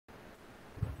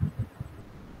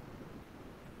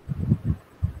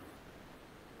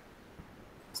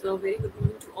So, very good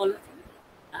morning to all of you.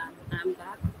 And I'm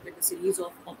back with a series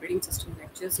of operating system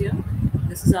lectures here.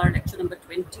 This is our lecture number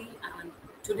 20, and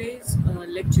today's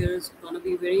lecture is going to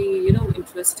be very,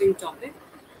 interesting topic,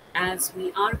 as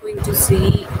we are going to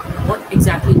see what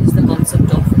exactly is the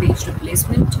concept of page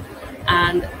replacement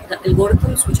and the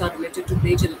algorithms which are related to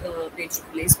page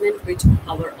replacement, which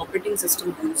our operating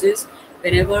system uses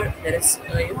whenever there is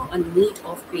a need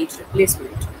of page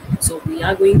replacement. So we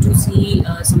are going to see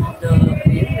some of the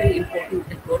very important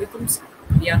algorithms.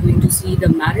 We are going to see the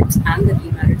merits and the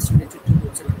demerits related to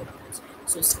those algorithms.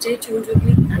 So stay tuned with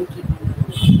me and keep on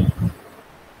learning.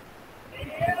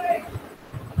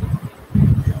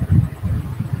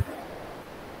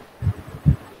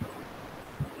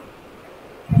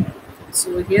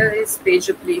 So here is page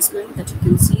replacement that you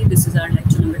can see. This is our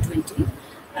lecture number 20,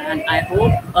 and I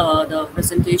hope the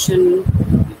presentation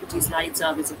PPT slides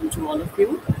are visible to all of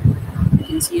you. You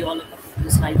can see all of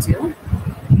the slides here.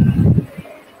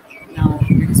 Now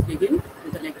let us begin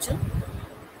with the lecture.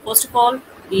 First of all,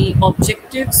 the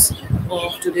objectives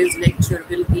of today's lecture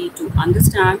will be to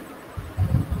understand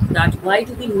that why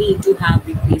do we need to have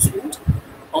replacement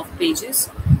of pages,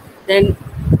 then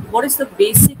what is the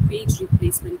basic page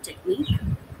replacement technique,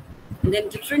 and then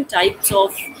different types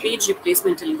of page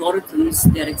replacement algorithms,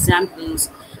 their examples,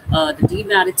 the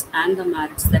demerits and the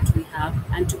merits that we have.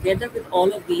 And together with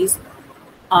all of these,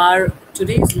 our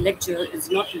today's lecture is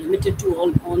not limited to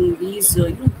all on these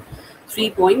 3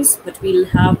 points, but we'll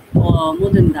have more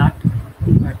than that.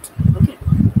 But okay,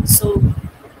 so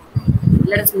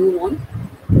let us move on.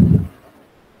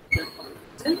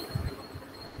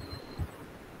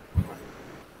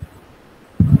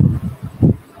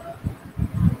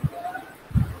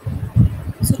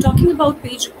 So talking about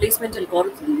page replacement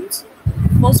algorithms,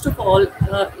 first of all,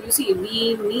 you see,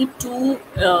 we need to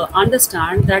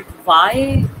understand that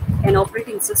why an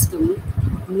operating system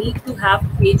need to have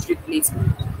page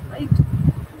replacement, right?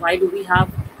 Why do we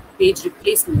have page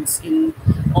replacements in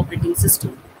operating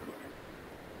system?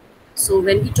 So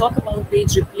when we talk about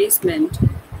page replacement,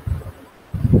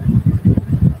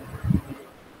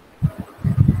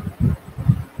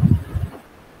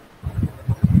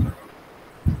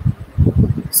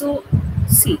 so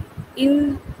see,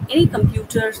 in any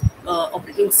computer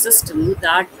operating system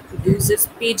that uses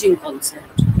paging concept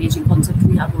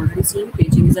we have already seen.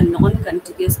 Paging is a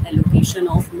non-contiguous allocation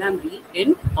of memory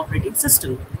in operating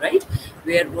system, right?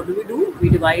 Where what do? We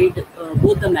divide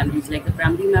both the memories, like the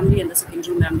primary memory and the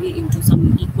secondary memory, into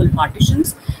some equal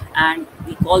partitions, and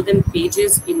we call them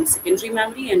pages in secondary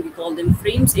memory and we call them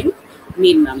frames in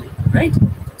main memory, right?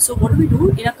 So what do?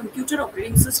 In a computer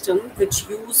operating system which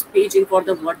use paging for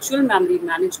the virtual memory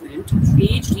management,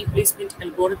 page replacement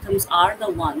algorithms are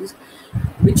the ones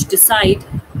which decide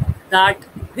that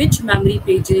which memory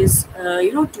pages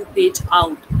to page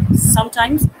out.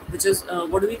 Sometimes, which is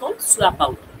what do we call swap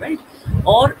out, right?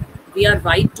 Or we are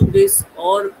right to this,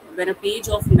 or when a page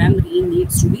of memory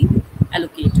needs to be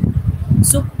allocated.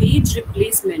 So page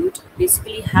replacement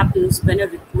basically happens when a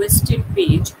requested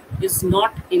page is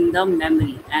not in the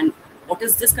memory. And what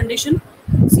is this condition?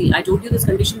 See, I told you this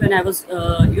condition when I was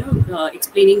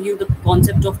explaining you the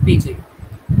concept of paging.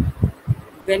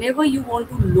 Whenever you want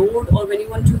to load or when you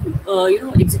want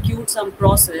to execute some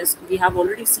process, we have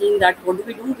already seen that what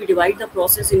do? We divide the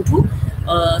process into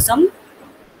some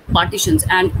partitions,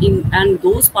 and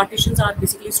those partitions are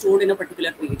basically stored in a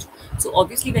particular page. So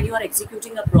obviously when you are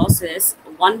executing a process,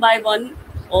 one by one,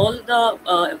 all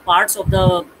the parts of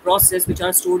the process which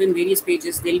are stored in various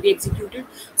pages, they'll be executed.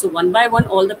 So one by one,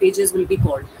 all the pages will be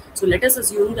called. So let us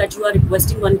assume that you are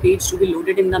requesting one page to be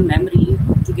loaded in the memory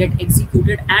to get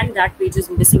executed, and that page is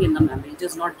missing in the memory. It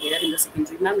is not there in the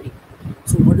secondary memory.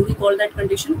 So what do we call that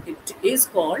condition? It is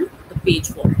called the page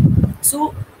fault.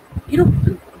 So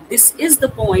this is the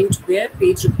point where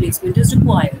page replacement is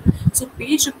required. So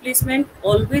page replacement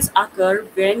always occur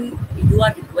when you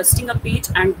are requesting a page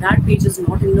and that page is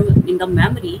not in the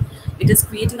memory. It is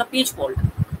creating a page fault,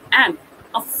 and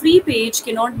a free page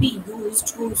cannot be used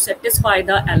to satisfy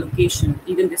the allocation.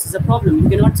 Even this is a problem. You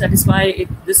cannot satisfy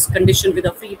this condition with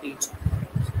a free page.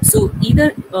 So either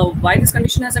why this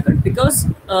condition has occurred, because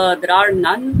there are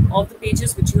none of the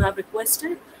pages which you have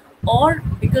requested, or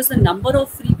because the number of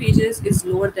free pages is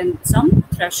lower than some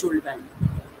threshold value.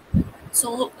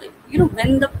 So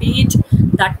when the page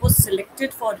that was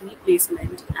selected for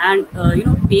replacement and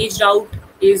paged out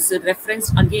is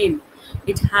referenced again,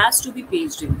 it has to be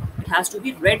paged in. It has to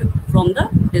be read from the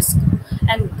disk,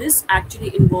 and this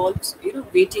actually involves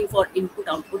waiting for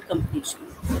input-output completion.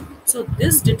 So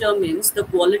this determines the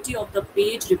quality of the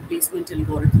page replacement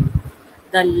algorithm.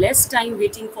 The less time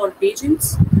waiting for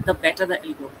pagings, the better the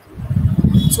algorithm.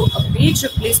 So a page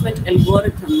replacement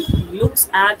algorithm looks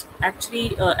at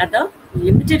actually at the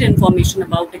limited information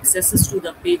about accesses to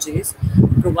the pages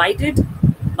provided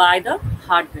by the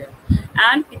hardware,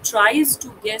 and it tries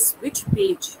to guess which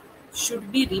page should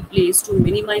be replaced to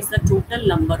minimize the total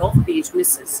number of page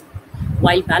misses,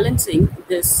 while balancing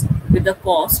this with the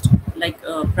cost, like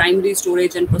primary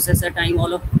storage and processor time.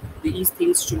 All of these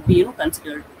things should be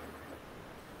considered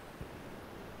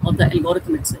of the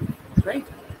algorithm itself, right?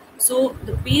 So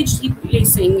the page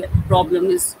replacing problem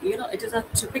is, it is a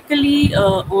typically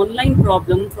online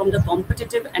problem from the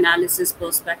competitive analysis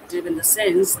perspective, in the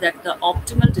sense that the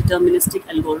optimal deterministic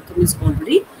algorithm is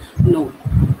already known.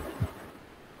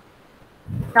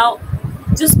 Now,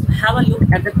 just have a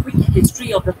look at the quick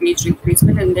history of the page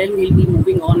replacement, and then we'll be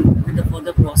moving on with the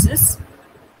further process.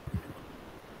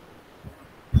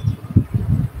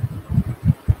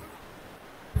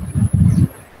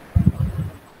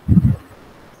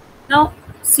 Now,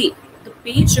 see, the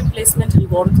page replacement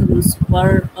algorithms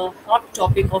were a hot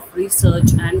topic of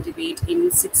research and debate in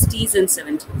 60s and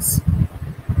 70s.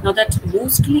 Now, that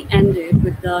mostly ended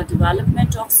with the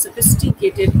development of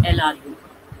sophisticated LRU,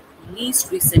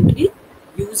 least recently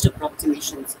used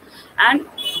approximations, and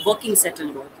working set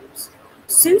algorithms.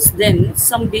 Since then,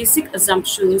 some basic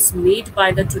assumptions made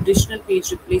by the traditional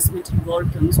page replacement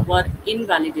algorithms were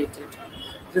invalidated,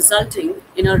 resulting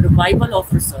in a revival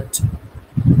of research.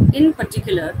 In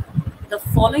particular, the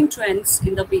following trends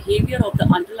in the behavior of the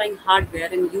underlying hardware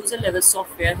and user-level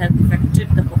software have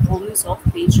affected the performance of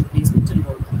page replacement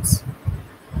algorithms.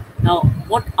 Now,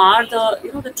 what are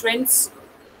the trends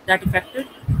that affected?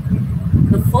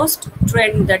 The first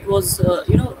trend that was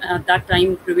at that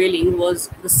time prevailing was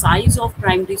the size of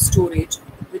primary storage,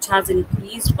 which has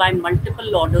increased by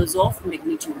multiple orders of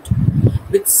magnitude.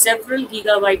 With several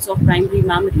gigabytes of primary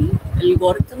memory,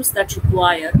 algorithms that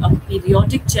require a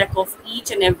periodic check of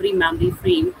each and every memory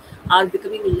frame are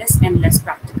becoming less and less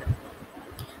practical.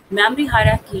 Memory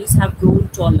hierarchies have grown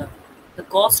taller. The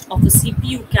cost of a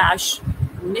CPU cache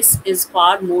miss is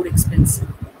far more expensive.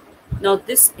 Now,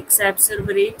 this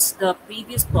exacerbates the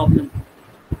previous problem.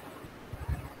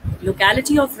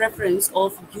 Locality of reference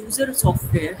of user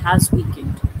software has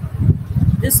weakened.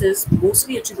 This is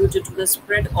mostly attributed to the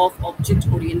spread of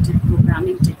object-oriented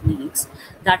programming techniques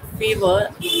that favor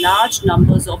large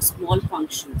numbers of small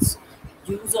functions,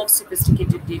 use of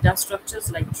sophisticated data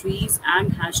structures like trees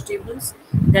and hash tables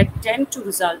that tend to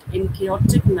result in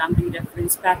chaotic memory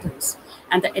reference patterns,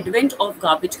 and the advent of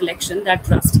garbage collection that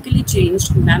drastically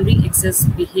changed memory access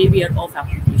behavior of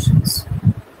applications.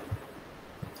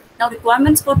 Now,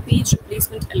 requirements for page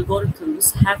replacement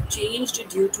algorithms have changed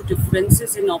due to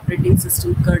differences in operating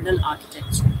system kernel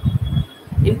architecture.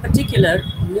 In particular,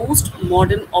 most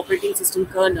modern operating system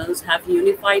kernels have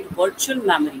unified virtual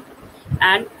memory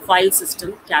and file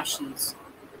system caches,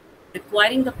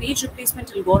 requiring the page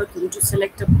replacement algorithm to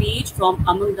select a page from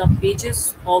among the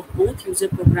pages of both user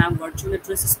program virtual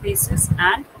address spaces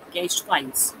and cached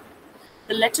files.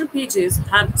 The latter pages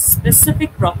have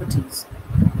specific properties.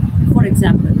 For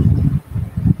example,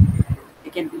 they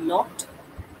can be locked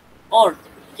or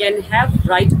can have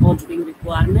right ordering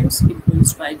requirements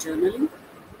imposed by journaling.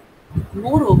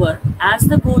 Moreover, as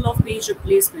the goal of page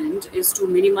replacement is to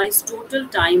minimize total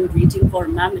time waiting for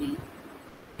memory,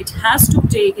 it has to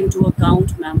take into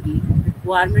account memory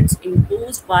requirements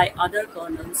imposed by other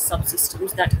kernel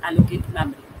subsystems that allocate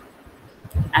memory.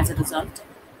 As a result,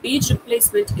 page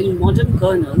replacement in modern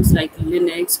kernels like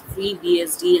Linux,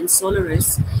 FreeBSD, and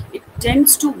Solaris, it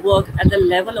tends to work at the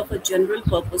level of a general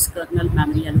purpose kernel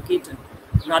memory allocator,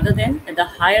 rather than at the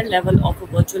higher level of a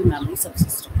virtual memory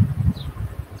subsystem.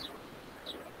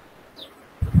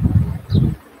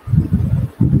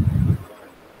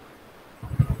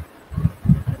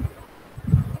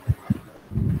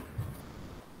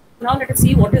 Now let us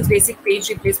see what is basic page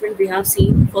replacement we have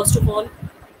seen. First of all,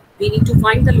 we need to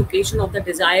find the location of the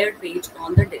desired page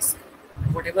on the disk.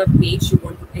 Whatever page you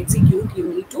want to execute, you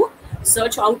need to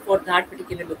search out for that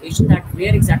particular location, that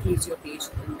where exactly is your page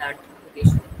in that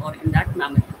location or in that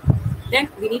memory. Then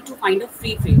we need to find a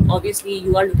free frame. Obviously,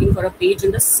 you are looking for a page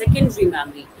in the secondary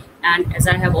memory. And as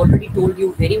I have already told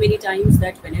you very many times,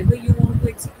 that whenever you want to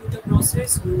execute a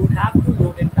process, you have to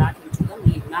load it back into the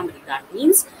main memory. That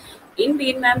means in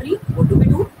main memory, what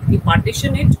do? We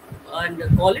partition it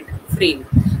and call it frame.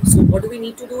 So what do we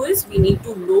need to do is we need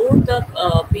to load the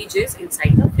pages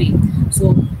inside the frame.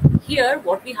 So here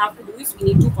what we have to do is we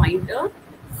need to find a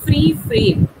free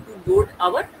frame to load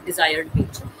our desired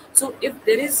page. So if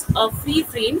there is a free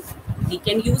frame, we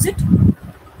can use it.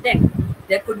 Then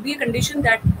there could be a condition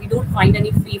that we don't find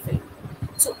any free frame.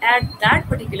 So at that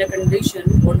particular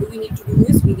condition, what do we need to do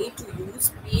is we need to use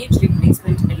use page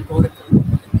replacement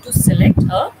algorithm to select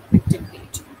a victim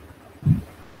page.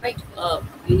 Right,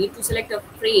 we need to select a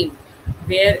frame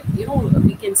where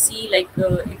we can see, like,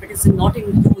 if it is not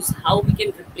in use, how we can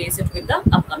replace it with the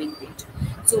upcoming page.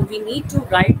 So we need to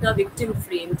write the victim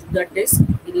frame to the disk.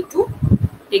 We need to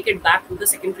take it back to the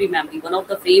secondary memory. One of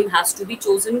the frame has to be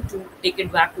chosen to take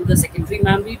it back to the secondary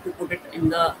memory to put it in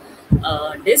the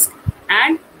disk,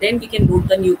 and then we can load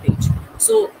the new page.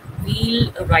 So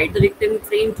we'll write the victim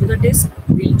frame to the disk,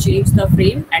 we'll change the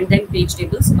frame, and then page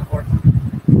tables accordingly.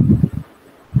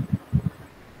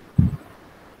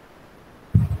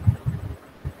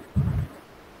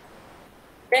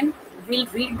 Then we'll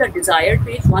read the desired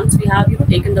page. Once we have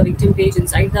taken the victim page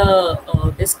inside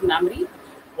the disk memory,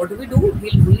 what do?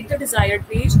 We'll read the desired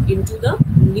page into the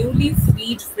newly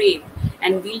freed frame,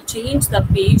 and we'll change the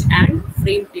page and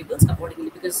frame tables accordingly,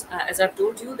 because as I've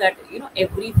told you that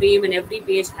every frame and every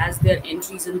page has their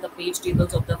entries in the page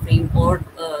tables of the frame, or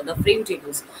the frame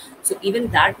tables. So even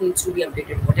that needs to be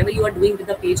updated. Whatever you are doing with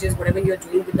the pages, whatever you are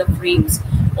doing with the frames,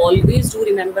 always do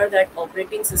remember that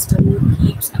operating system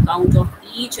keeps account of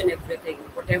each and everything.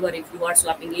 Whatever, if you are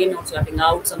swapping in or swapping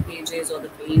out some pages or the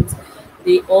frames,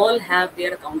 they all have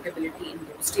their accountability in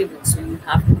those tables. So you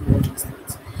have to do all these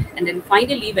things. And then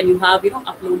finally, when you have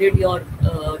uploaded your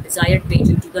desired page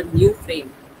into the new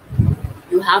frame,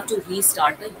 you have to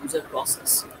restart the user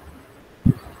process.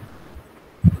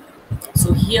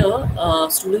 So here,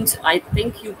 students, I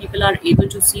think you people are able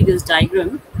to see this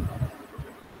diagram.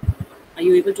 Are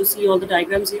you able to see all the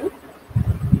diagrams here?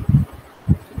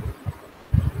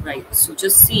 Right, so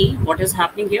just see what is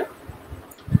happening here.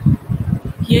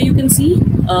 Here you can see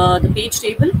the page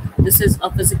table. This is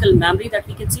a physical memory that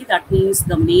we can see. That means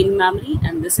the main memory,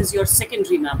 and this is your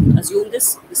secondary memory. Assume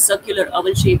this circular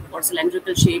oval shape or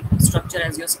cylindrical shape structure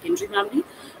as your secondary memory,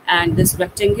 and this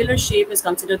rectangular shape is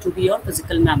considered to be your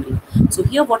physical memory. So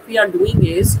here what we are doing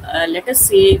is, let us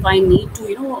say if I need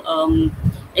to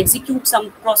execute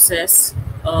some process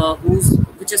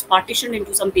which is partitioned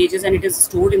into some pages and it is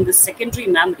stored in the secondary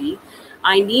memory,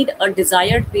 I need a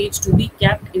desired page to be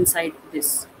kept inside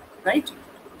this, right?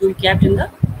 To be kept in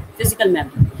the physical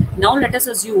memory. Now let us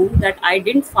assume that I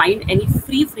didn't find any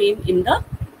free frame in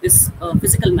this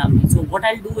physical memory. So what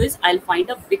I'll do is I'll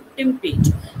find a victim page,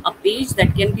 a page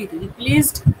that can be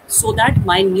replaced so that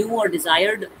my new or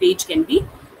desired page can be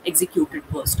executed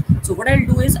first. So what I'll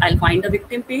do is I'll find a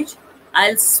victim page.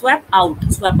 I'll swap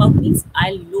out. Swap out means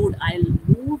I'll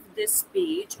move this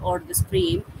page or this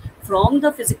frame from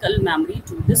the physical memory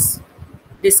to this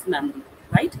disk memory,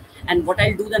 right? And what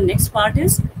I'll do the next part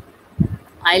is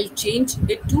I'll change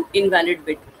it to invalid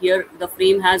bit. Here the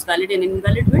frame has valid and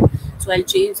invalid bit, so I'll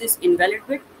change this invalid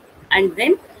bit. And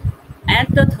then at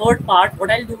the third part,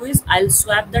 what I'll do is I'll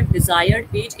swap the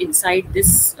desired page inside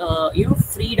this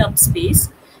freed up space,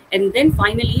 and then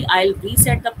finally I'll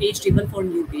reset the page table for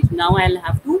new page. Now I'll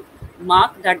have to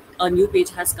mark that a new page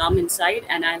has come inside,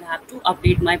 and I'll have to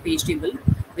update my page table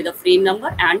with a frame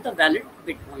number and the valid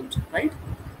bit point, right?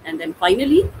 And then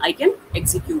finally I can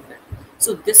execute it.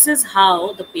 So this is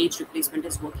how the page replacement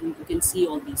is working. You can see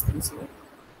all these things here.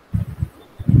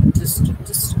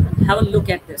 Just have a look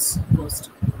at this first.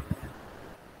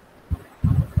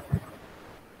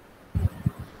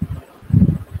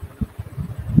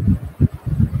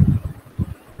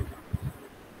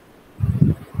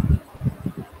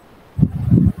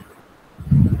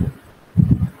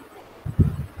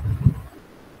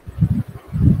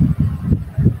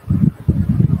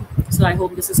 So I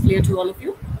hope this is clear to all of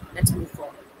you. Let's move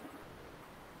forward.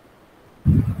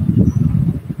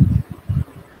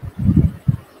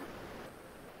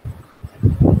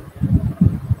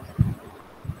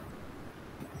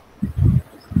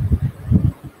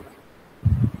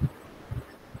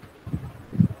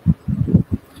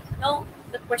 Now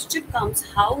the question comes,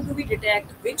 how do we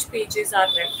detect which pages are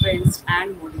referenced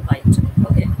and modified?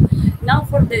 Okay. Now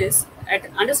for this,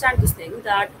 understand this thing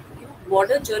that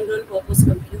modern general purpose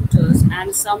computers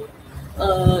and some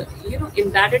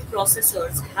embedded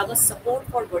processors have a support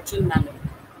for virtual memory.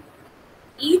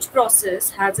 Each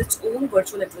process has its own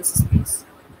virtual address space.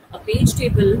 A page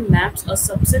table maps a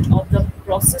subset of the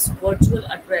process virtual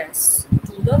address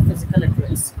to the physical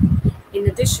address. In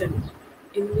addition,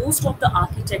 in most of the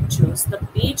architectures, the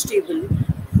page table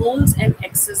holds an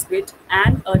access bit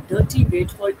and a dirty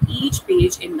bit for each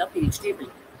page in the page table.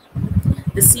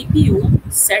 The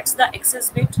CPU sets the access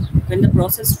bit when the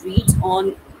process reads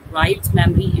or writes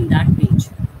memory in that page.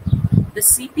 The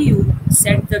CPU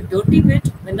sets the dirty bit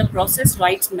when the process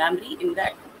writes memory in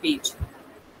that page.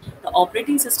 The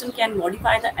operating system can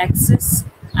modify the access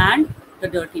and the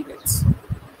dirty bits.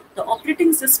 The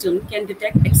operating system can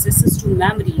detect accesses to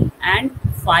memory and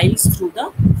files through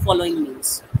the following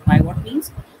means. By what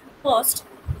means? First,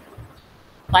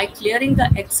 by clearing the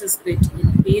access bit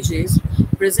with pages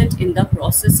present in the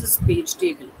processes page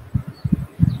table.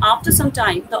 After some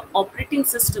time, the operating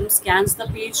system scans the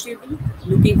page table,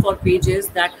 looking for pages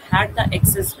that had the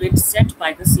access bit set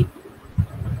by the CPU.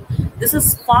 This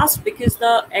is fast because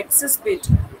the access bit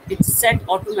is set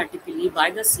automatically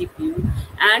by the CPU,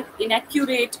 and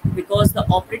inaccurate because the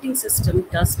operating system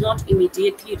does not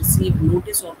immediately receive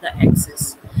notice of the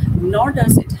access, nor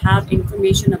does it have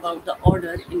information about the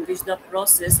order in which the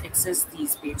process accessed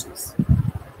these pages.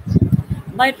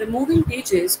 By removing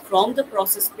pages from the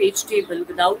process page table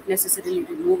without necessarily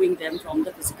removing them from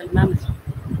the physical memory,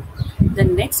 the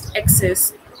next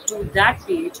access to that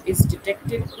page is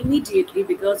detected immediately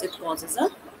because it causes a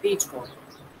page fault.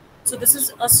 So this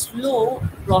is a slow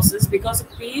process because a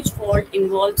page fault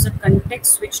involves a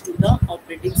context switch to the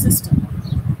operating system.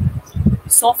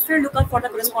 Software lookup for the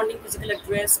corresponding physical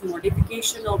address,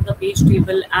 modification of the page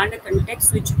table, and a context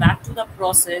switch back to the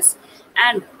process,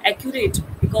 and accurate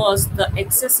because the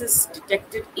access is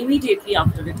detected immediately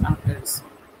after it occurs.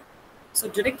 So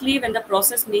directly when the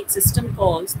process makes system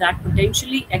calls that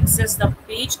potentially access the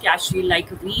page cache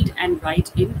like read and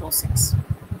write in POSIX.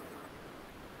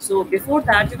 So before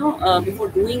that, before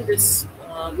doing this,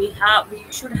 we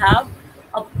should have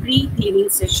a pre-cleaning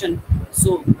session.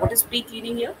 So what is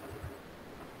pre-cleaning here?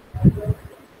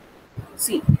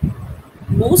 See,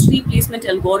 most replacement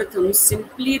algorithms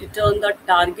simply return the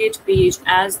target page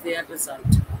as their result.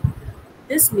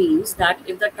 This means that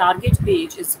if the target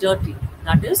page is dirty,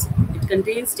 that is, it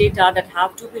contains data that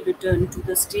have to be returned to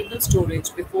the stable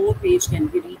storage before page can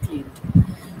be reclaimed.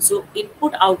 So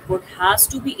input output has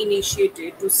to be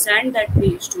initiated to send that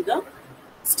page to the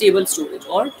stable storage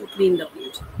or to clean the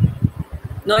page.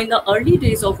 Now, in the early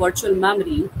days of virtual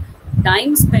memory,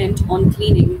 time spent on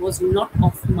cleaning was not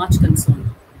of much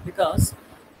concern because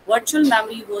virtual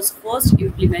memory was first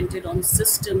implemented on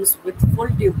systems with full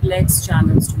duplex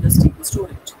channels to the stable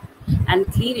storage,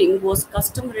 and cleaning was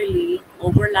customarily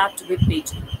overlapped with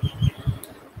paging.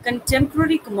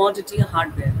 Contemporary commodity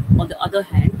hardware, on the other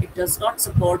hand, it does not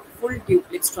support full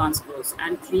duplex transfers,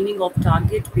 and cleaning of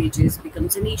target pages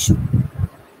becomes an issue.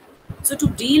 So to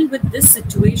deal with this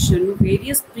situation,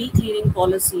 various pre-cleaning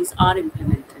policies are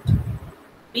implemented.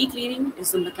 Pre-cleaning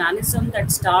is a mechanism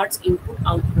that starts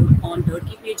input-output on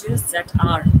dirty pages that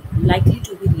are likely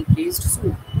to be replaced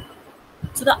soon.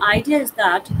 So the idea is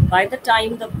that by the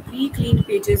time the pre-cleaned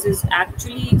pages is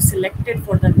actually selected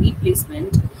for the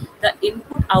replacement, the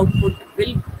input-output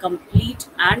will complete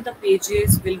and the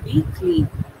pages will be clean.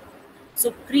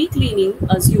 So pre-cleaning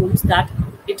assumes that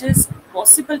it is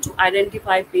possible to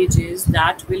identify pages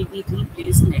that will be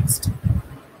replaced next.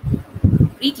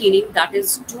 Pre-cleaning that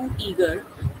is too eager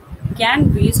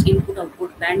can waste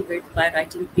input-output bandwidth by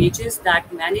writing pages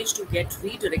that manage to get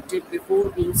redirected before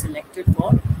being selected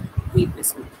for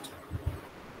replacement.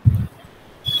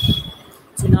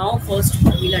 So now first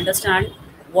we'll understand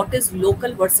what is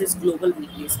local versus global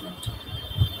replacement.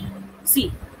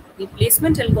 See,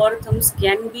 replacement algorithms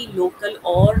can be local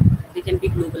or they can be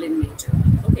global in nature.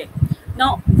 Okay.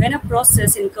 Now, when a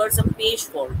process incurs a page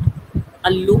fault,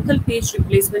 a local page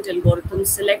replacement algorithm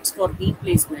selects for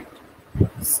replacement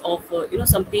of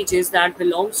some pages that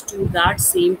belongs to that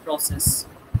same process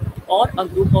or a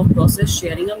group of process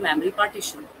sharing a memory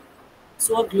partition.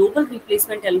 So a global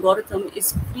replacement algorithm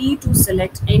is free to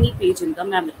select any page in the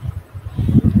memory.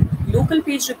 Local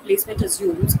page replacement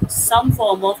assumes some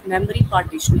form of memory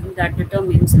partitioning that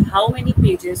determines how many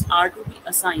pages are to be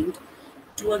assigned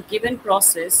to a given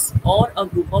process or a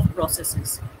group of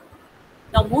processes.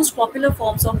 Now, most popular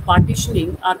forms of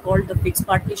partitioning are called the fixed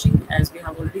partitioning, as we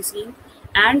have already seen,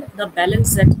 and the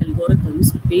balance set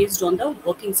algorithms based on the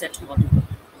working set model.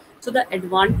 So the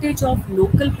advantage of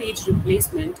local page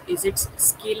replacement is its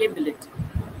scalability,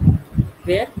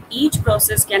 where each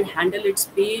process can handle its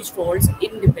page faults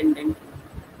independently,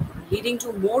 leading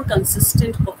to more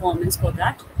consistent performance for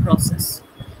that process.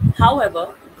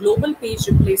 However, global page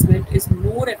replacement is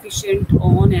more efficient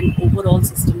on an overall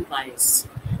system bias.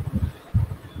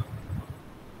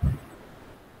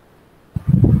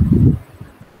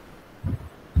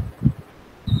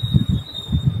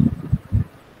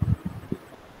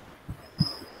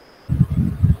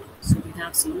 So we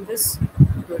have seen this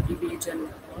dirty page and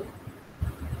all.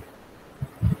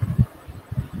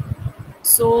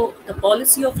 So the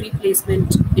policy of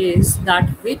replacement is that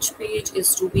which page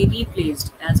is to be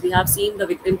replaced. As we have seen, the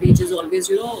victim page is always,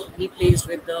 replaced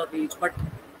with the page, but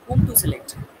whom to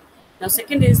select? Now,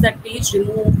 second is that page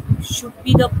removed should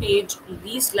be the page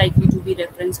least likely to be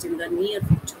referenced in the near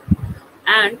future.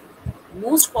 And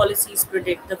most policies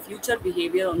predict the future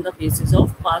behavior on the basis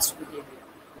of past behavior.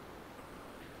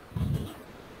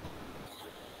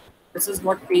 This is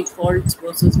what page faults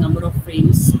versus number of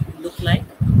frames look like.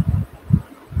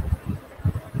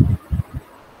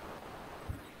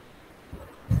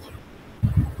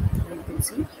 You can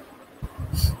see.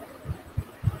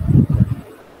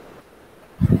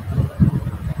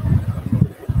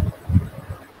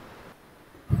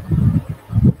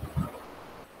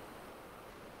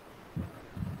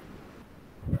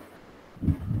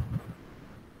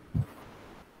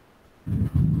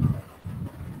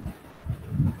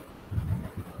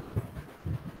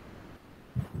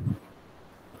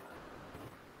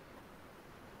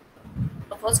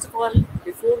 First of all,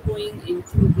 before going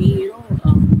into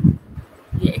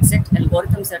the exact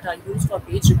algorithms that are used for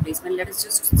page replacement, let us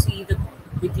just see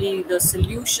quickly the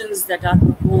solutions that are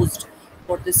proposed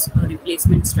for this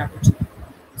replacement strategy.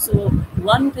 So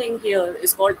one thing here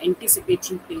is called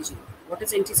anticipatory paging. What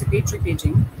is anticipatory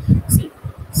paging? See,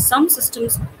 some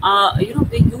systems are,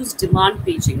 they use demand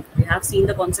paging. We have seen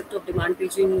the concept of demand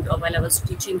paging while I was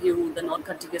teaching you the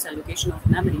non-contiguous allocation of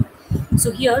memory.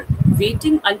 So here,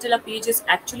 waiting until a page is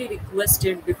actually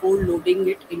requested before loading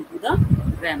it into the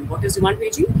RAM. What is demand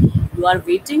paging? You are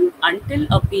waiting until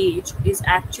a page is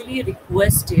actually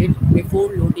requested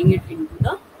before loading it into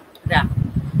the RAM.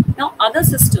 Now, other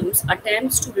systems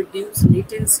attempts to reduce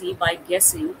latency by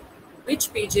guessing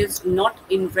which pages not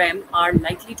in RAM are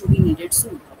likely to be needed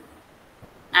soon,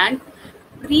 and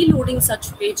preloading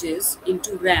such pages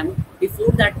into RAM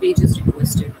before that page is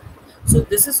requested. So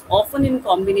this is often in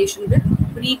combination with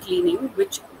pre-cleaning,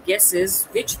 which guesses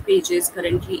which pages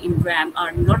currently in RAM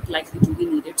are not likely to be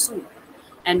needed soon,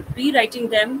 and pre-writing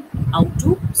them out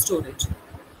to storage.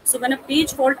 So when a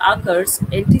page fault occurs,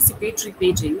 anticipatory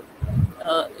paging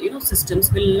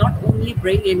systems will not only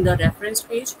bring in the reference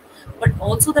page, but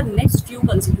also the next few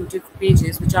consecutive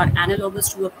pages, which are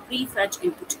analogous to a prefetch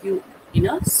input queue in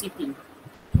a CPU.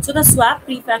 So the swap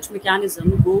prefetch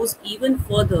mechanism goes even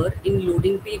further in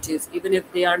loading pages, even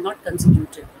if they are not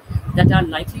consecutive, that are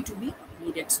likely to be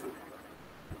needed soon.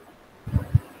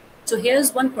 So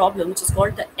here's one problem, which is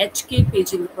called the HK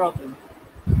paging problem.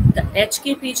 The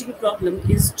HK paging problem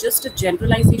is just a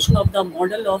generalization of the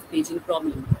model of paging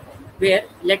problem, where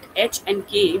let h and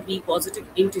k be positive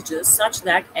integers such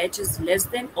that h is less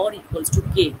than or equals to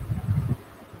k.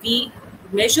 We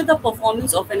measure the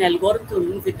performance of an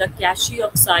algorithm with a cache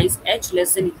of size h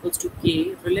less than equals to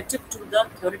k relative to the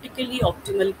theoretically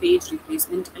optimal page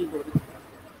replacement algorithm.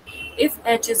 If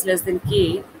h is less than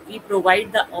k, we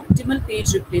provide the optimal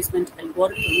page replacement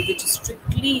algorithm, which is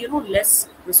strictly less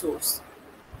resource.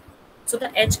 So the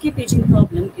HK paging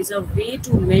problem is a way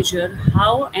to measure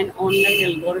how an online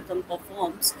algorithm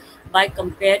performs by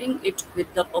comparing it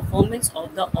with the performance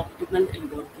of the optimal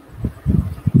algorithm.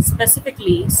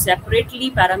 Specifically, separately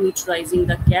parameterizing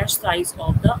the cache size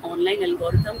of the online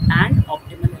algorithm and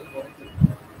optimal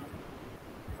algorithm.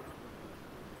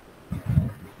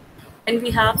 And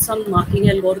we have some marking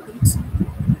algorithms.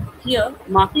 Here,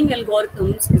 marking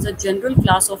algorithms is a general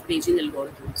class of paging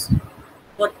algorithms.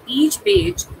 For each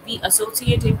page, we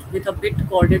associate it with a bit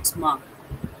called its mark.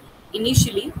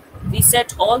 Initially, we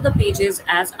set all the pages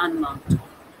as unmarked.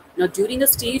 Now, during a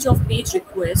stage of page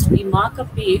request, we mark a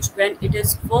page when it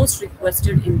is first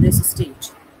requested in this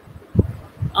stage.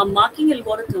 A marking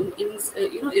algorithm is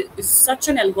such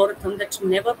an algorithm that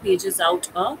never pages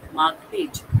out a marked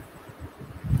page.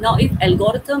 Now, if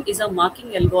algorithm is a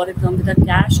marking algorithm with a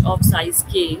cache of size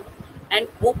k, and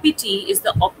OPT is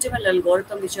the optimal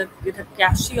algorithm with a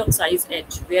cache of size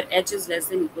h, where h is less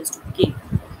than equals to k,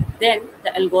 then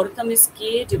the algorithm is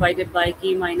k divided by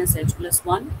k minus h plus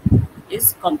 1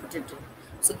 is competitive.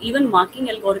 So even marking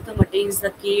algorithm attains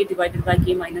the k divided by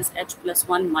k minus h plus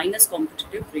 1 minus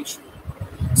competitive ratio.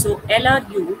 So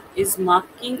LRU is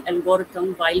marking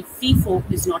algorithm, while FIFO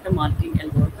is not a marking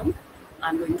algorithm.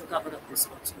 I'm going to cover up this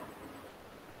also.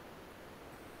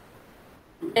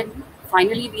 Then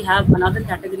finally, we have another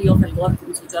category of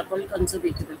algorithms which are called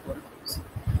conservative algorithms.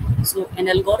 So an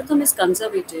algorithm is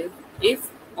conservative if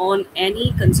on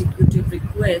any consecutive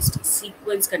request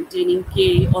sequence containing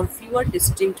k or fewer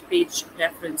distinct page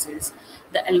references,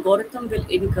 the algorithm will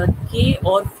incur k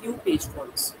or few page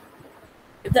faults.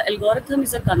 If the algorithm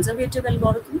is a conservative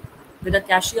algorithm with a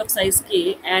cache of size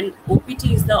k and OPT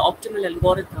is the optimal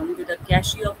algorithm with a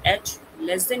cache of h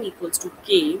less than equals to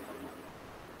k,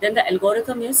 then the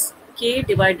algorithm is k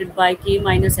divided by k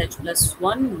minus h plus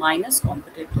 1 minus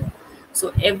competitive.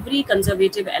 So every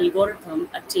conservative algorithm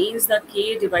attains the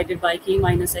k divided by k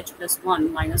minus h plus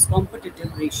 1 minus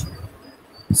competitive ratio.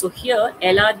 So here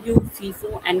LRU,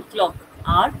 FIFO and clock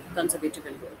are conservative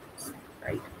algorithms,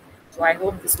 right? So I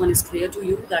hope this one is clear to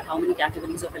you that how many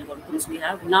categories of algorithms we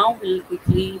have. Now we'll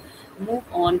quickly move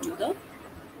on to the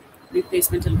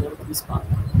replacement algorithms part.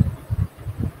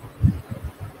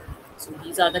 So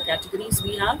these are the categories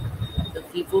we have. The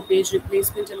FIFO page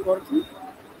replacement algorithm.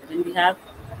 Then we have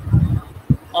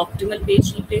optimal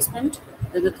page replacement.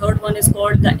 Then the third one is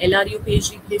called the LRU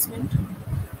page replacement.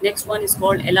 Next one is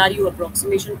called LRU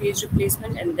approximation page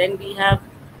replacement. And then we have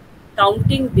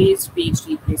counting based page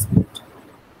replacement.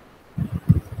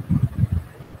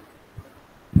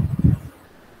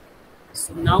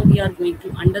 So now we are going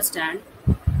to understand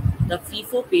the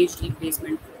FIFO page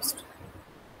replacement first.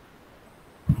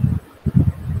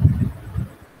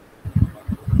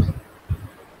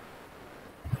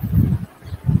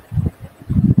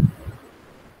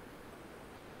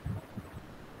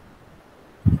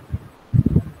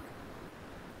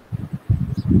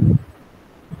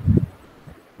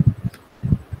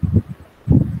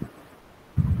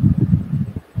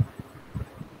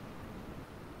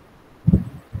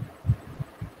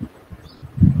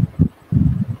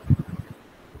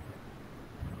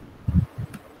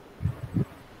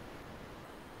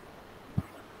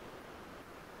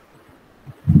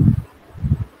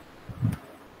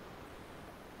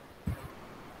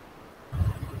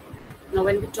 Now,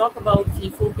 when we talk about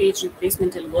FIFO page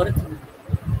replacement algorithm,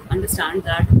 understand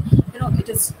that it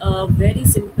is a very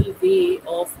simple way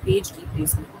of page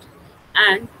replacement,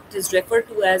 and it is referred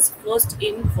to as first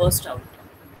in, first out.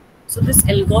 So this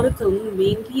algorithm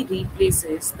mainly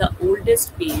replaces the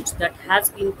oldest page that has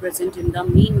been present in the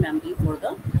main memory for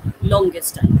the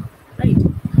longest time, right?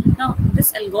 Now,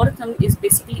 this algorithm is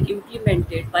basically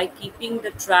implemented by keeping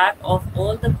the track of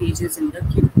all the pages in the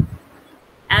queue.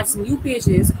 As new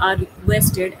pages are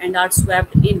requested and are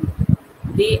swapped in,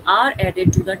 they are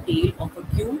added to the tail of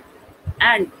a queue,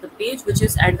 and the page which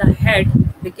is at the head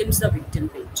becomes the victim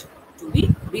page to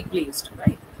be replaced,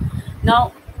 right?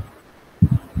 Now,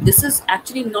 this is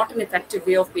actually not an effective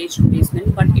way of page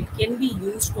replacement, but it can be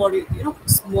used for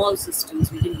small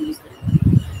systems. We can use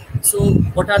them. So,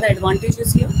 what are the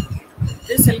advantages here?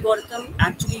 This algorithm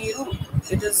actually,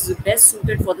 it is best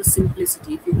suited for the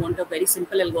simplicity. If you want a very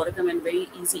simple algorithm and very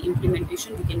easy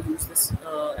implementation, you can use this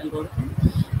algorithm.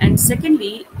 And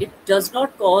secondly, it does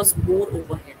not cause more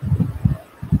overhead.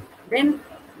 Then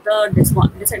the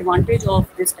disadvantage of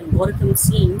this algorithm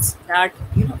seems that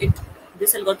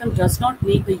this algorithm does not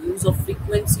make the use of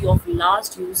frequency of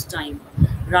last use time,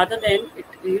 rather than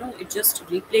it just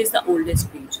replace the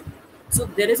oldest page. So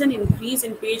there is an increase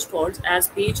in page faults as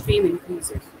page frame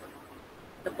increases.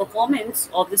 The performance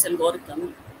of this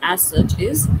algorithm as such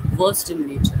is worst in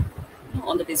nature,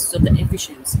 on the basis of the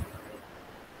efficiency.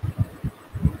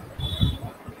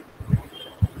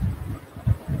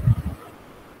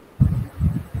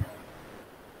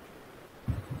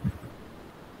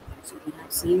 So we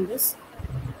have seen this.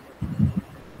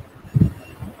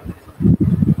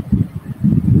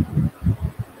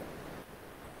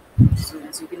 So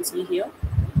as you can see here,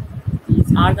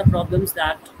 these are the problems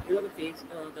that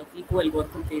the FIFO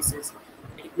algorithm faces.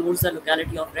 It ignores the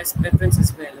locality of reference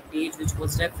as well. A page which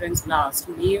was referenced last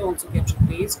may also get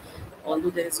replaced, although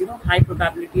there is high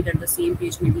probability that the same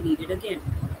page may be needed again.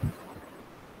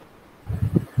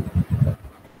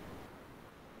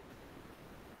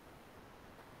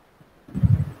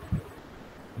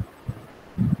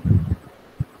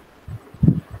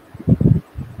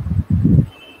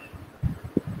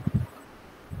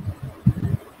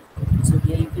 So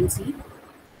here you can see,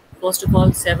 first of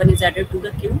all, 7 is added to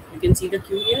the queue. You can see the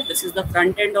queue here. This is the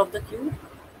front end of the queue,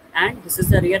 and this is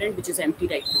the rear end, which is empty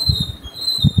right now.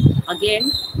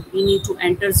 Again, we need to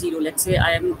enter 0. Let's say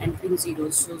I am entering 0.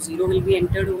 So 0 will be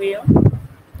entered over here,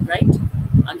 right?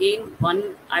 Again,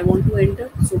 1 I want to enter.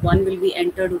 So 1 will be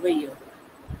entered over here.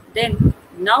 Then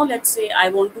now let's say I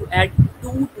want to add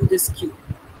 2 to this queue.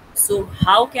 So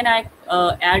how can I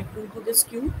add 2 to this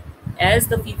queue? As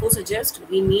the FIFO suggests,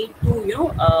 we need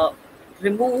to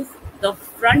remove the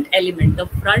front element, the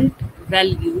front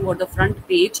value or the front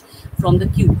page from the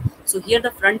queue. So here the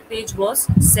front page was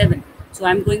 7. So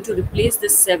I'm going to replace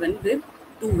this 7 with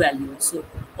 2 values. So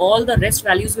all the rest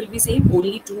values will be same,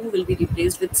 only 2 will be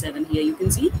replaced with 7. Here you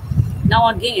can see. Now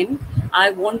again,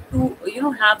 I want to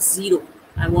have 0.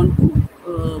 I want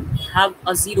to have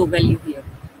a 0 value here.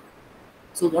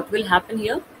 So what will happen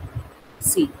here?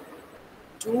 See,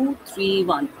 2, 3,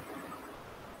 1.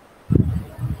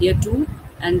 Here 2,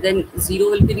 and then 0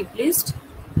 will be replaced,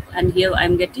 and here I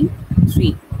am getting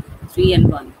 3 and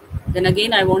 1. Then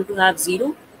again I want to have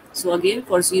 0. So again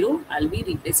for 0, I'll be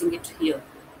replacing it here.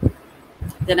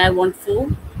 Then I want 4,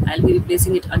 I'll be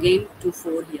replacing it again to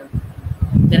 4 here.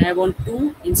 Then I want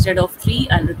 2, instead of 3,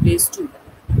 I'll replace 2.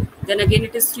 Then again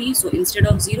it is 3, so instead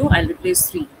of 0, I'll replace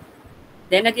 3.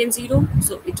 Then again 0,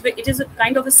 so it is a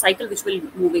kind of a cycle which will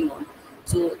moving on.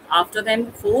 So after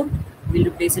then 4, we'll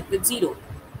replace it with 0.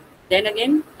 Then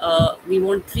again we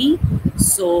want 3,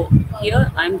 so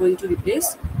here I'm going to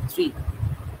replace 3.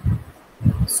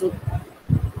 So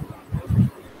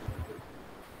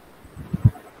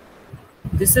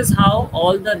this is how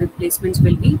all the replacements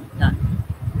will be done.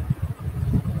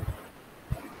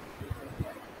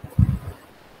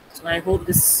 So I hope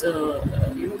this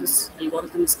this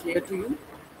algorithm is clear to you.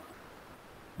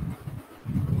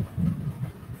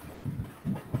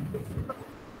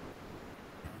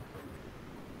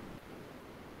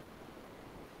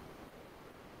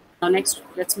 Now next,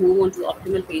 let's move on to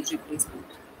optimal page replacement.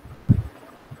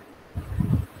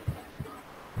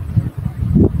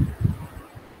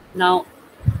 Now,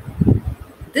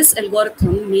 this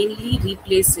algorithm mainly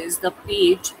replaces the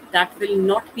page that will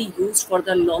not be used for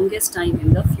the longest time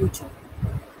in the future.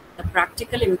 The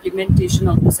practical implementation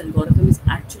of this algorithm is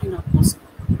actually not possible.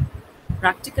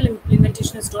 Practical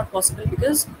implementation is not possible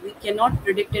because we cannot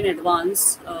predict in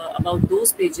advance about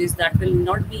those pages that will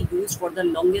not be used for the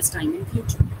longest time in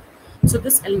future. So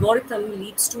this algorithm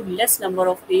leads to less number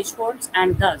of page faults,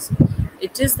 and thus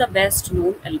it is the best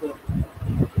known algorithm.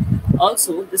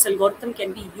 Also, this algorithm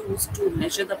can be used to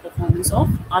measure the performance of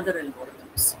other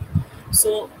algorithms.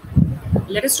 So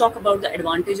let us talk about the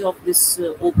advantage of this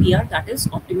OPR, that is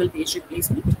optimal page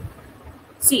replacement.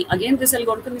 See, again, this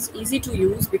algorithm is easy to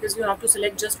use because you have to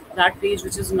select just that page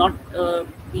which is not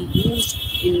be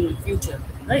used in future,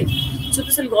 right? So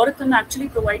this algorithm actually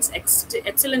provides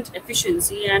excellent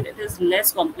efficiency, and it is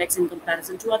less complex in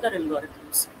comparison to other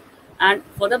algorithms. And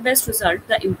for the best result,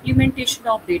 the implementation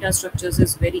of data structures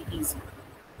is very easy.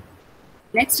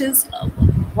 Next is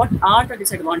what are the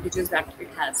disadvantages that it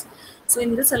has. So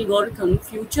in this algorithm,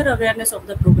 future awareness of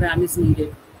the program is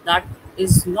needed. That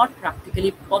is not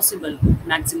practically possible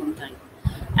maximum time.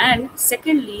 And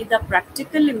secondly, the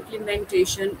practical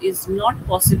implementation is not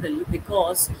possible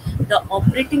because the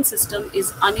operating system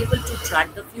is unable to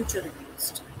track the future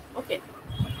request. Okay,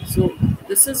 so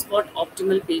this is what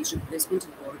optimal page replacement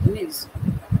algorithm is.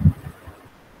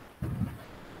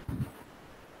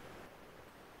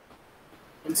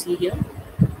 You can see here,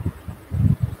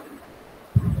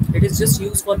 it is just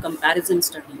used for comparison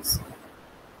studies.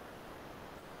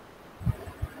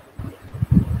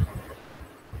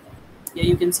 Here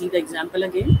you can see the example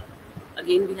again.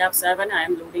 Again we have 7, I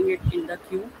am loading it in the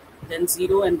queue, then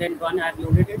 0 and then 1, I have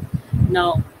loaded it.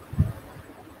 Now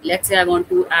let's say I want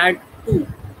to add 2.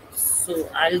 So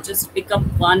I'll just pick up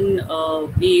one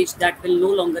page that will no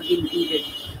longer be needed.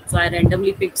 So I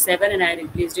randomly picked 7 and I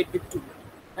replaced it with 2,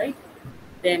 right?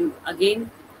 Then again,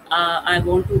 I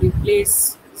want to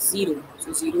replace 0.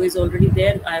 So 0 is already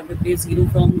there. I have replaced 0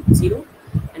 from 0.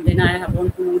 And then I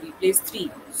want to replace 3.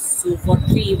 So for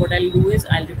 3, what I'll do is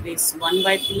I'll replace 1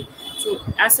 by 3. So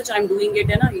as such, I'm doing it,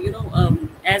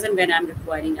 as and when I'm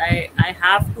requiring. I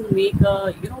have to make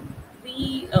a,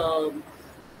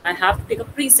 I have to take a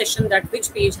pre-session that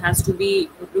which page has to be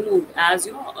removed, as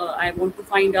I want to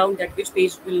find out that which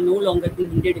page will no longer be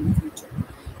needed in the future.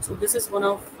 So this is one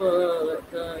of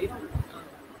the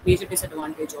major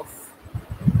disadvantage of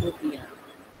OPR.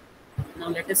 Now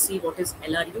let us see what is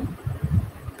LRU.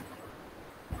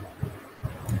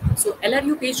 So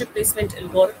LRU page replacement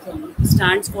algorithm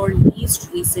stands for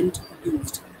least recent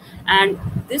used, and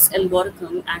this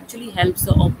algorithm actually helps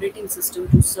the operating system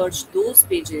to search those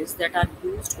pages that are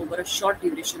used over a short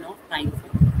duration of time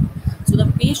frame. So the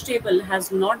page table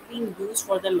has not been used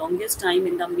for the longest time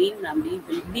in the main memory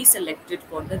will be selected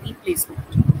for the replacement.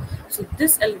 So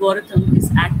this algorithm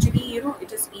is actually,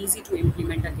 it is easy to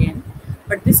implement again,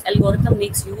 but this algorithm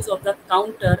makes use of the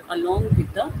counter along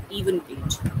with the even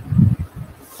page.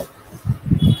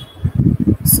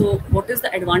 So what is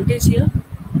the advantage here?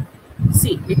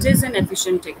 See, it is an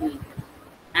efficient technique.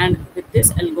 And with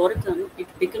this algorithm, it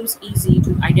becomes easy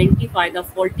to identify the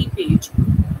faulty page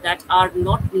that are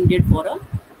not needed for a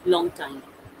long time.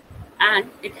 And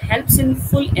it helps in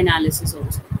full analysis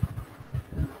also.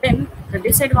 Then the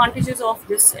disadvantages of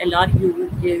this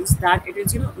LRU is that it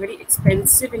is very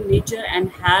expensive in nature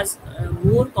and has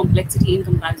more complexity in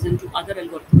comparison to other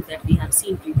algorithms that we have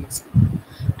seen previously.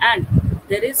 And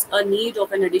there is a need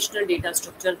of an additional data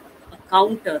structure, a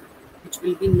counter, which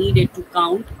will be needed to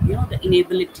count the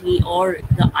inability or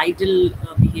the idle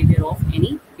behavior of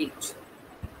any page.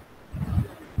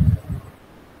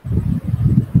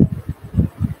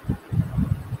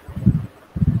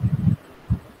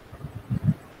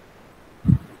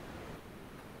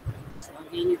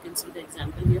 can see the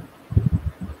example here.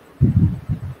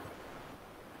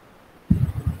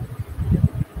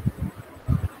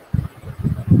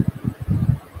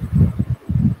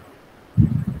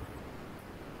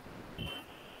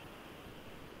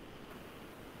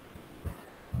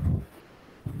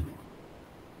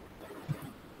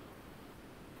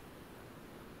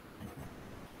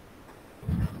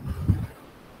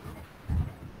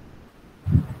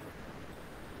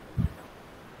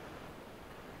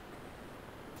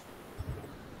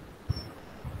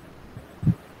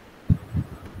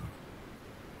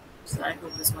 So I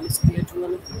hope this one is clear to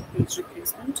all of you. Page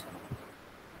replacement.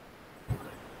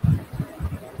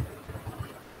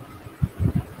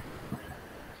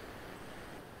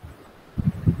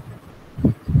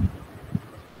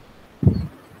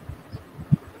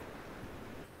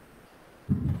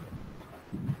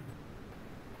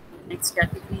 Next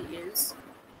category is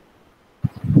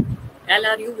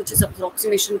LRU, which is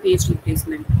approximation page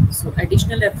replacement. So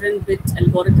additional reference bit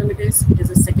algorithm it is. It is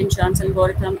a second chance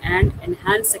algorithm and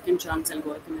enhanced second chance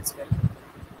algorithm as well.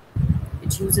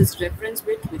 It uses reference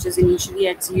bit which is initially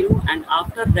at 0, and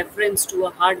after reference to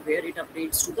a hardware it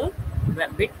updates to the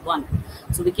bit 1.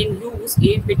 So we can use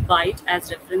 8-bit byte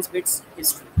as reference bits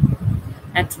history.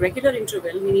 At regular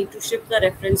interval, we need to shift the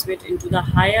reference bit into the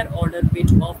higher order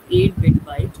bit of 8-bit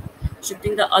byte,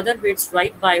 shifting the other bits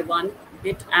right by 1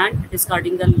 bit and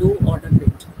discarding the low order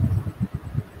bit.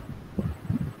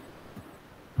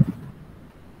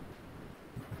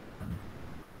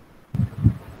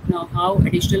 Now, how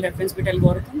additional reference bit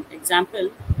algorithm? Example: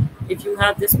 if you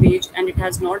have this page and it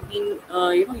has not been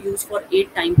used for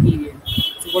 8 time period,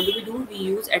 so what do? We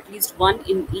use at least one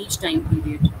in each time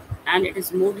period, and it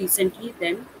is more recently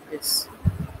than this.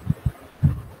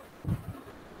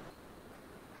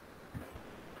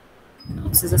 Now,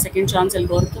 this is a second chance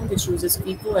algorithm which uses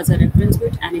FIFO as a reference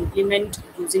bit and implement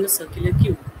using a circular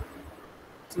queue.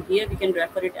 So here we can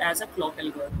refer it as a clock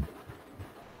algorithm.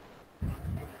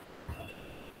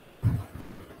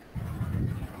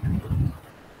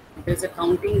 There is a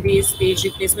counting-based page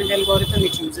replacement algorithm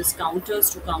which uses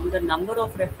counters to count the number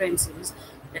of references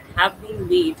that have been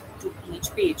made to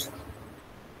each page,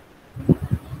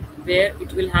 where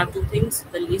it will have two things: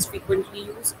 the least frequently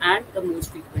used and the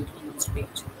most frequently used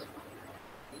page.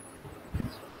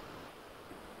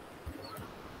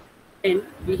 Then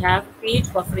we have page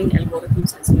buffering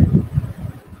algorithms as well,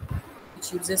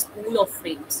 which uses pool of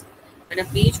frames. When a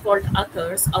page fault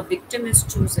occurs, a victim is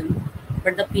chosen,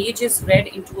 but the page is read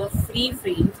into a free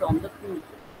frame from the pool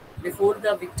before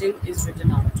the victim is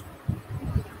written out.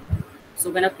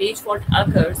 So when a page fault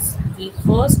occurs, we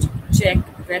first check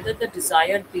whether the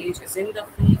desired page is in the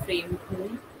free frame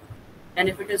pool, and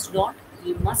if it is not,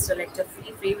 we must select a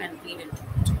free frame and read into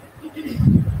it.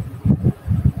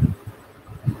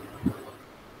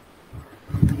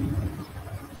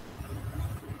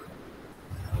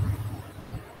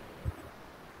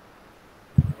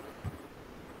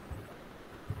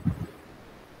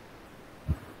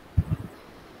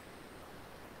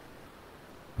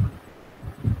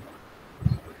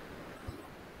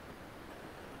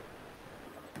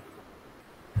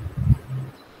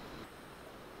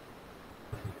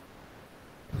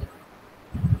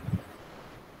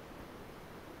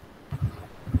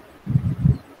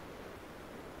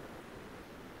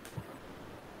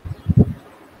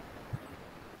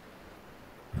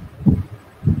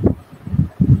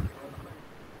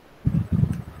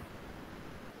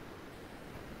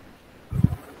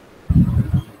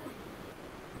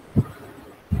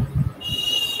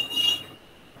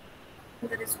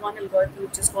 There is one algorithm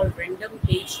which is called random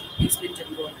page replacement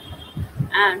algorithm.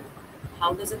 And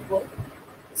how does it work?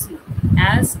 See,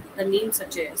 as the name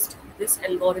suggests, this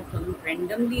algorithm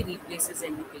randomly replaces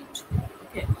any page.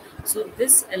 Okay, so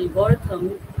this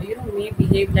algorithm, may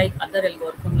behave like other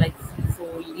algorithm like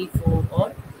FIFO, LIFO,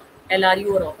 or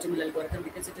LRU or optimal algorithm,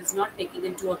 because it is not taking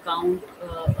into account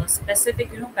a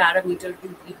specific, parameter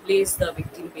to replace the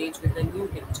victim page with a new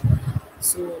page.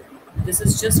 So this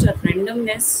is just a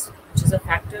randomness, which is a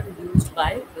factor used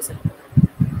by this algorithm.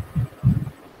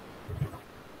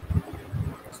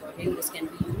 So again, this can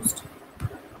be used.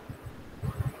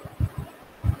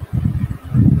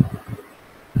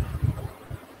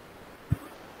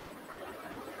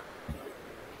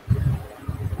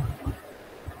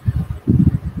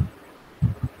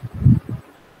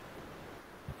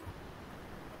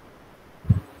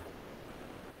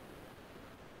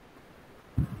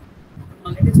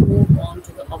 Now let us move on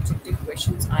to the objective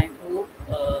questions. I hope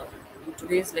in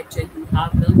today's lecture you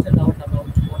have learned a lot about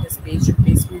what is page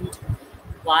replacement,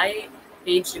 why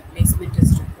page replacement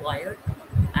is required,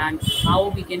 and how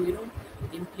we can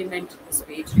implement this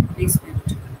page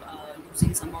replacement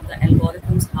using some of the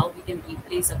algorithms how we can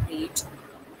replace a page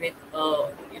with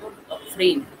a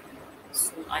frame.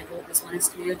 So I hope this one is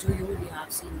clear to you. We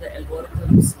have seen the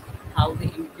algorithms, how they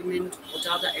implement, what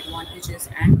are the advantages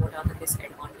and what are the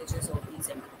disadvantages of these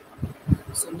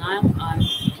algorithms. So now I'm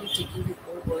quickly taking you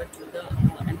over to the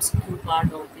MCQ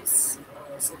part of this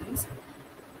series.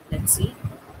 Let's see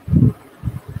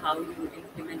how you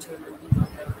implement your learning on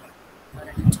the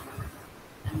current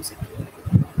MCQ.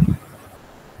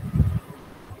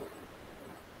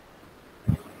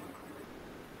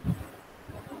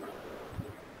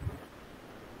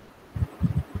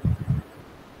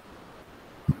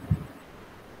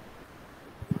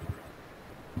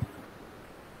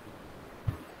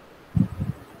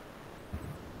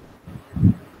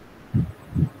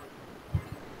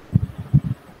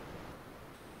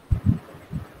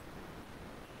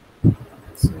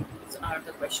 So these are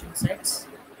the question sets.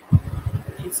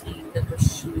 You see the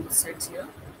question sets here.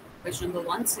 Question number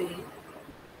one say,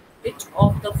 which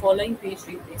of the following page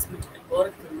replacement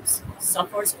algorithms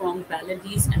suffers from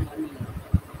Baladhi's anomaly?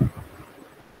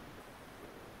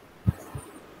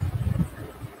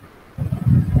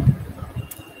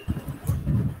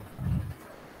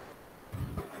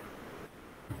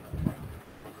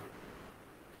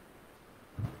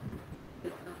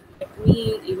 Let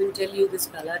me even tell you this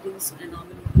Baladhi's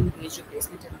anomaly in page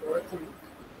replacement algorithm.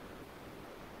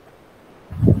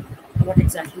 What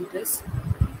exactly it is?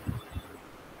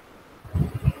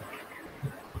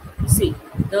 See,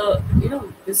 the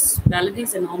this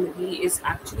Baladhi's anomaly is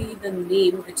actually the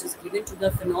name which is given to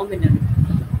the phenomenon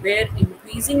where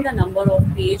increasing the number of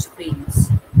page frames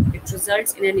it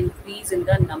results in an increase in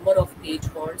the number of page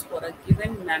faults for a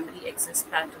given memory access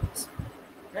patterns,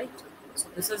 right? So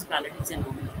this is Baladhi's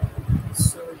anomaly.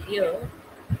 So here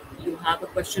you have a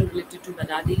question related to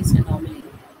Baladhi's anomaly.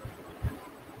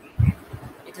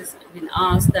 It has been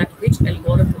asked that which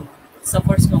algorithm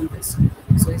suffers from this.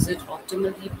 So is it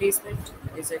optimal replacement?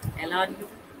 Is it LRU,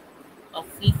 a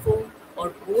FIFO, or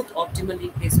both optimal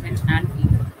replacement and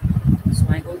FIFO? So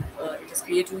I hope it is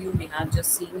clear to you. We have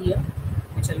just seen here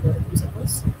which algorithm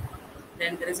suffers.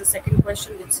 Then there is a second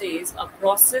question which says a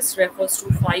process refers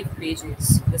to 5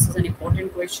 pages. This is an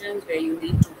important question where you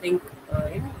need to think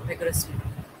vigorously.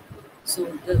 So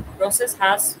the process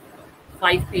has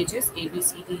 5 pages A, B,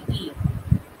 C, D, E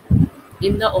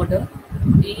in the order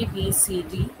A, B, C,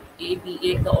 D, A, B,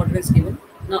 A. The order is given.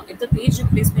 Now, if the page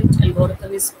replacement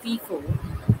algorithm is FIFO,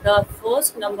 the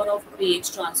first number of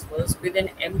page transfers with an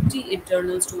empty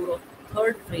internal store of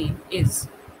third frame is.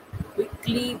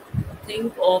 Quickly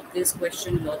think of this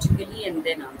question logically and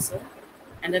then answer.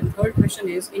 And then third question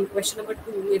is in question number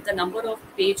 2, if the number of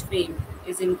page frame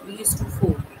is increased to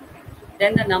 4,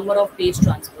 then the number of page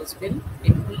transfers will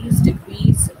increase,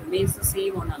 decrease, remains the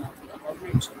same or none of the above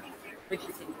mentioned.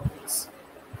 Quickly think of this.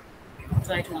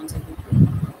 Try to answer quickly.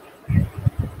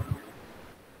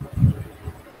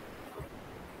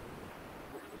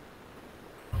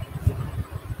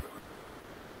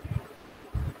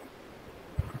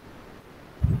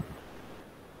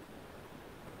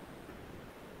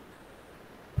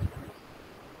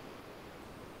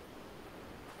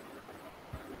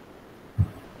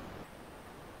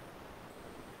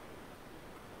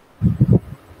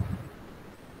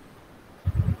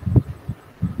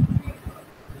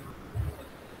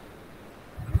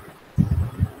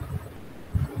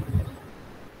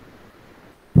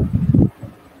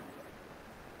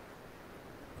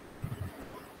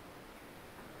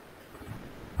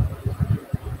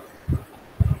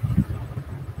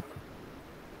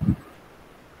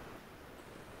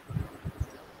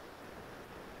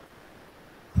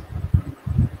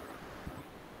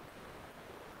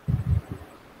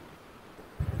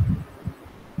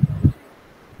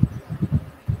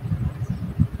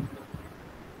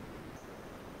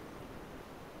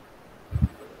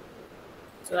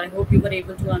 So I hope you were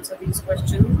able to answer these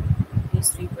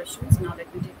 3 questions. Now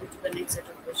let me take you to the next set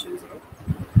of questions here.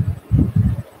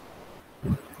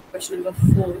 Question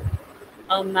number 4.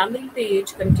 A memory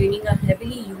page containing a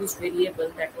heavily used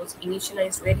variable that was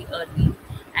initialized very early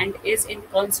and is in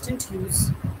constant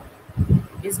use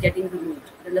is getting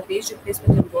removed. Then the page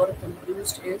replacement algorithm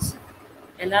used is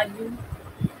LRU,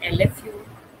 LFU,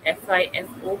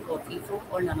 FIFO or FIFO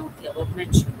or none of the above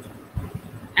mentioned.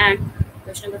 And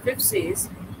question number 5 says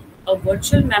a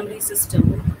virtual memory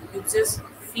system uses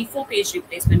FIFO page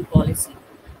replacement policy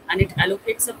and it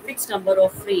allocates a fixed number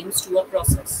of frames to a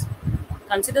process.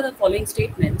 Consider the following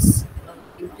statements.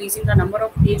 Increasing the number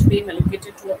of page frame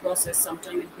allocated to a process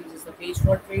sometimes increases the page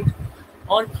fault rate.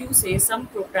 Or Q says some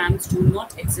programs do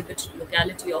not exhibit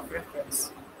locality of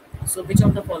reference. So which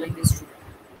of the following is true?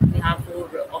 we have four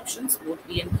options. Both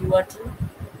P and Q are true,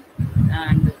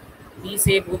 and we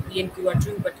say both P and Q are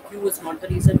true, but Q is not the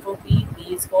reason for P.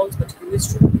 P is false, but Q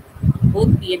is true.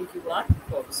 Both P and Q are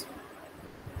false.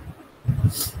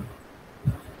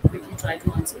 Quickly try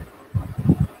to answer.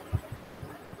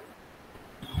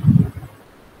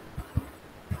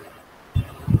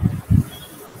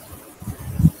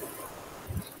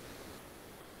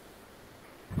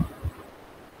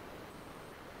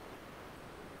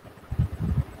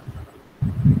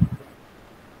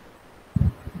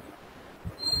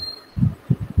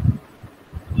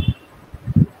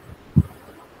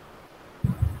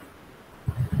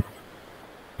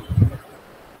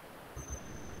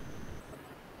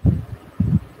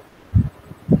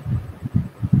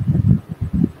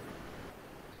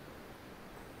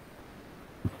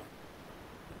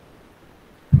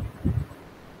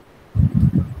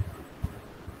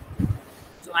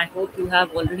 So I hope you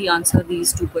have already answered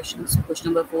these two questions,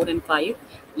 question number 4 and 5.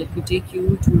 Let me take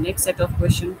you to next set of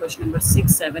question, question number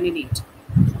 6, 7, and 8.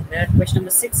 Where question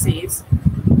number 6 says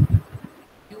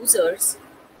users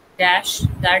dash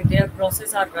that their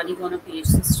process are running on a page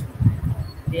system.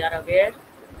 They are aware,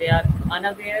 they are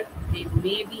unaware, they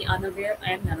may be unaware,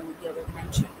 and none of the above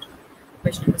mentioned.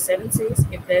 Question number 7 says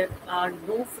if there are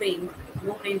no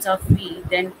frames are free,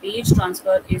 then page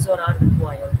transfer is or are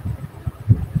required.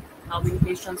 How many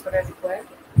page transfer are required?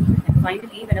 And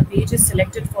finally, when a page is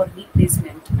selected for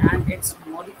replacement and its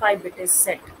modify bit is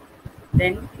set,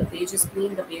 then the page is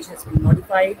clean, the page has been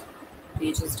modified, the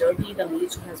page is dirty, the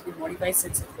page has been modified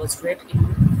since it was read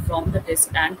in from the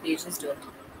disk, and page is dirty.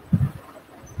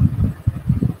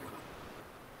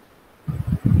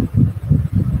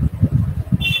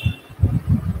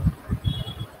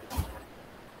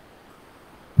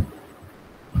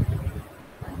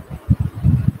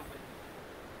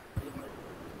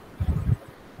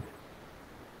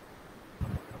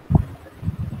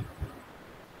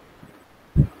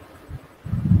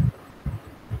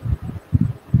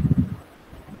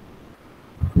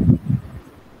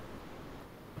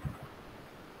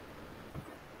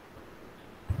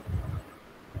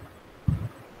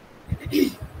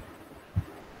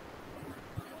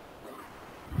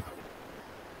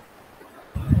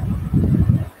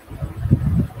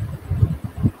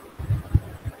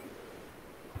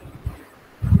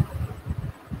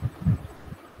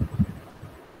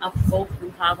 I hope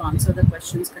you have answered the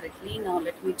questions correctly. Now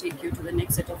let me take you to the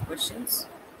next set of questions.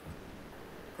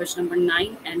 Question number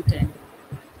 9 and 10.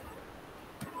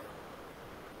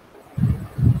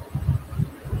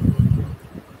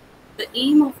 The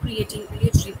aim of creating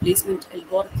page replacement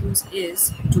algorithms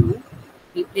is to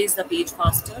replace the page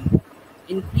faster,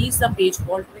 increase the page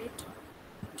fault rate,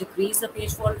 decrease the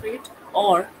page fault rate,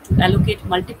 or to allocate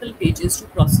multiple pages to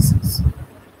processes.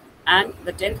 And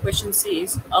the 10th question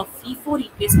says a FIFO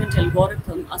replacement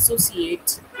algorithm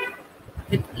associates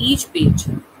with each page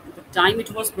the time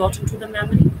it was brought into the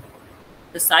memory,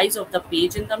 the size of the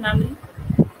page in the memory,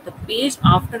 the page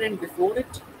after and before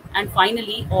it, and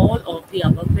finally all of the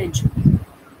above mentioned.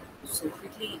 So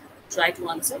quickly try to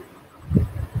answer.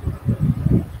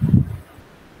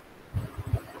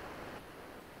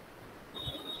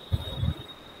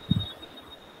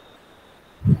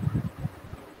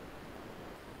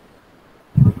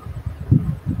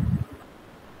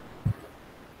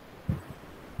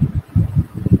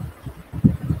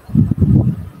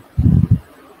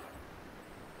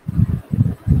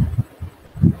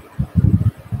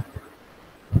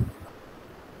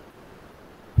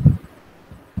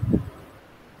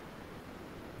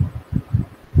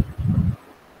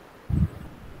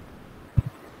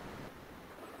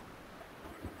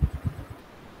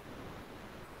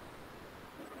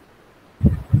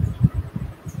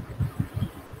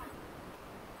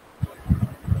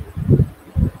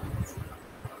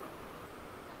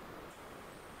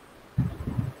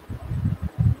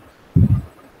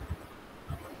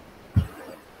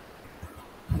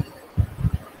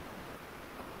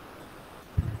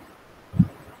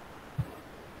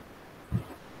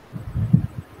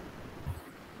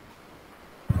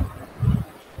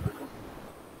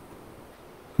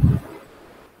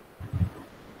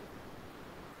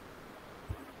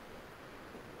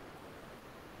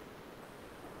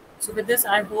 So with this,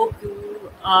 I hope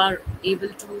you are able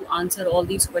to answer all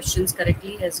these questions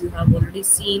correctly, as you have already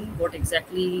seen what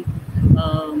exactly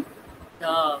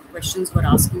the questions were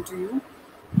asking to you.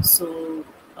 So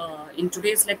in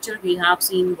today's lecture, we have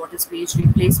seen what is page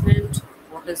replacement,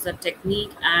 what is the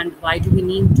technique, and why do we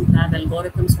need to have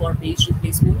algorithms for page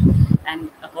replacement. And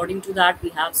according to that, we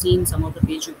have seen some of the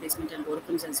page replacement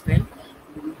algorithms as well.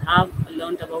 You have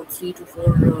learned about 3 to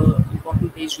 4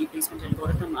 important page replacement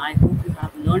algorithm. I hope you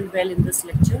have learned well in this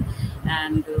lecture,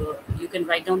 and you can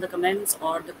write down the comments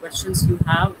or the questions you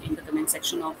have in the comment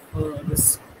section of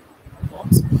this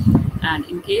box. And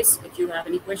in case if you have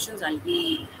any questions, I'll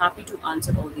be happy to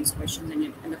answer all these questions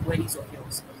and the queries of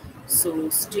yours. So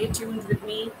stay tuned with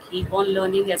me, keep on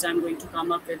learning as I'm going to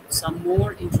come up with some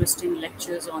more interesting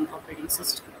lectures on operating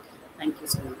system. Thank you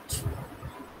so much.